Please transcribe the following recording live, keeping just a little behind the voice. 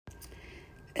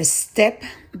Step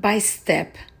by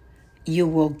step, you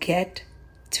will get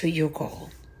to your goal.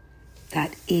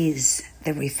 That is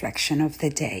the reflection of the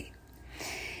day.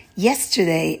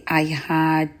 Yesterday, I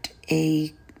had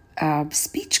a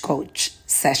speech coach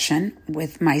session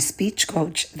with my speech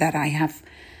coach that I've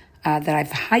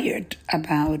hired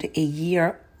about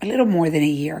a little more than a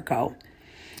year ago.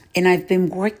 And I've been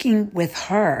working with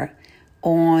her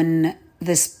on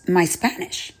my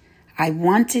Spanish. I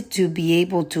wanted to be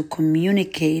able to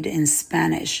communicate in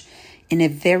Spanish in a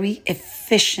very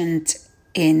efficient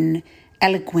and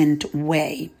eloquent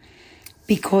way,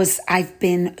 because I've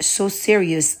been so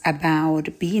serious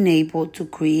about being able to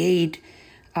create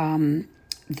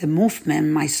the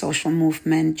movement, my social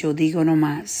movement, Yo Digo No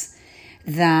Más,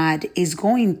 that is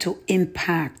going to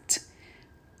impact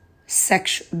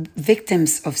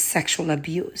victims of sexual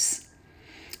abuse.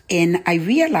 And I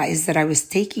realized that I was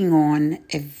taking on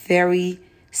a very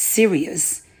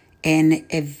serious and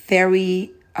a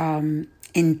very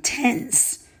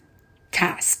intense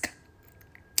task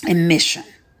and mission.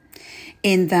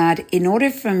 In that, in order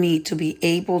for me to be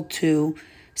able to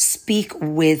speak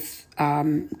with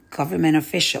government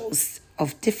officials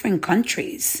of different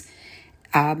countries,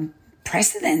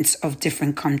 presidents of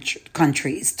different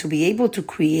countries, to be able to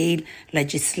create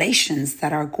legislations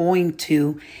that are going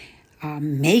to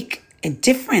make a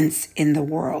difference in the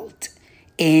world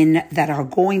and that are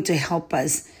going to help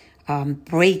us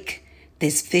break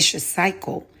this vicious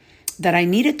cycle, that I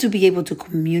needed to be able to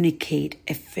communicate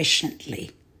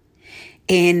efficiently.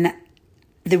 And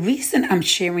the reason I'm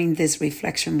sharing this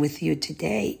reflection with you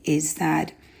today is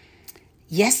that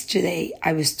yesterday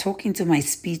I was talking to my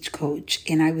speech coach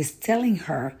and I was telling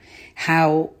her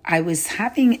how I was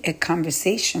having a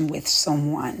conversation with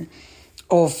someone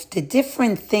of the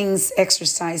different things,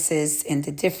 exercises, and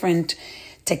the different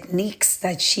techniques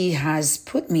that she has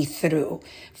put me through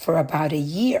for about a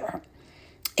year.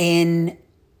 And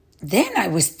then I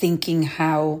was thinking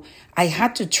how I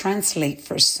had to translate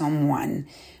for someone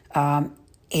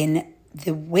in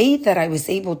the way that I was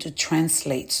able to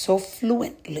translate so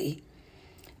fluently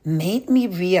made me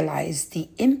realize the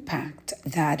impact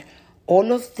that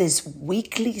all of these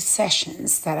weekly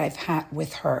sessions that I've had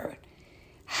with her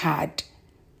had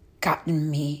gotten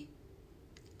me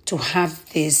to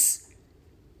have this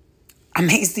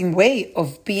amazing way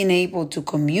of being able to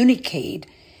communicate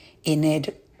in a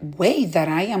way that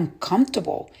I am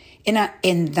comfortable in that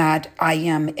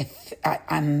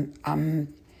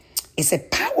it's a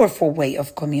powerful way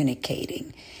of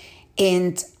communicating.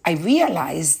 And I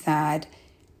realized that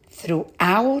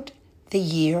throughout the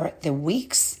year, the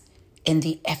weeks, and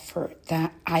the effort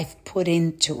that I've put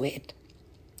into it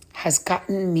has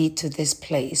gotten me to this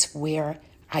place where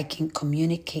I can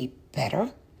communicate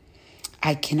better.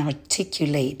 I can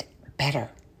articulate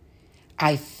better.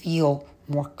 I feel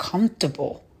more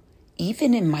comfortable,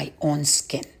 even in my own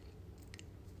skin.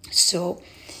 So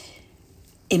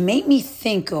it made me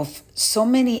think of so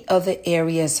many other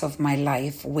areas of my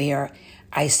life where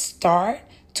I start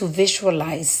to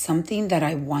visualize something that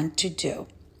I want to do.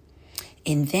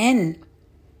 And then,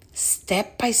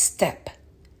 step by step,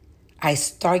 I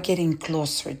start getting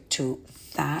closer to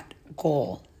that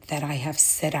goal that I have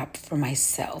set up for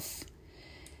myself.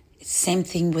 Same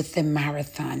thing with the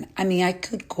marathon. I mean, I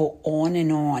could go on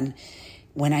and on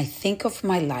when I think of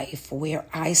my life where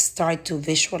I start to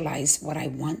visualize what I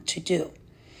want to do.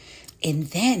 And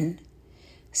then,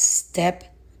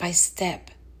 step by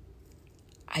step,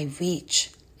 I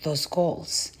reach those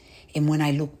goals. And when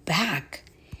I look back,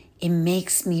 it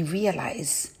makes me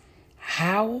realize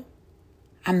how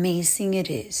amazing it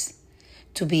is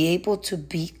to be able to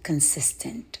be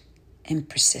consistent and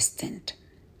persistent.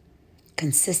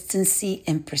 Consistency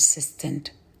and persistent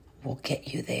will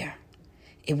get you there.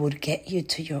 It will get you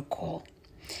to your goal.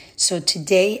 So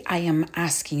today I am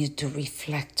asking you to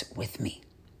reflect with me.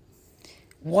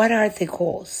 What are the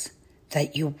goals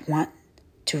that you want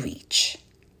to reach?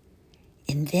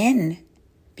 And then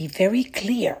be very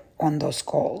clear on those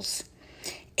goals.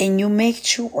 And you make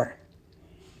sure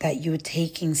that you're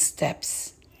taking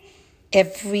steps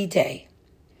every day,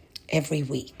 every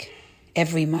week,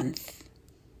 every month,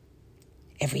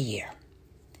 every year.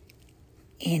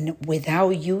 And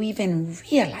without you even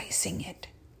realizing it,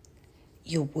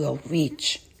 you will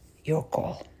reach your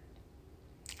goal.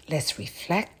 Let's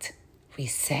reflect,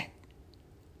 reset,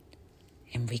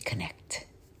 and reconnect.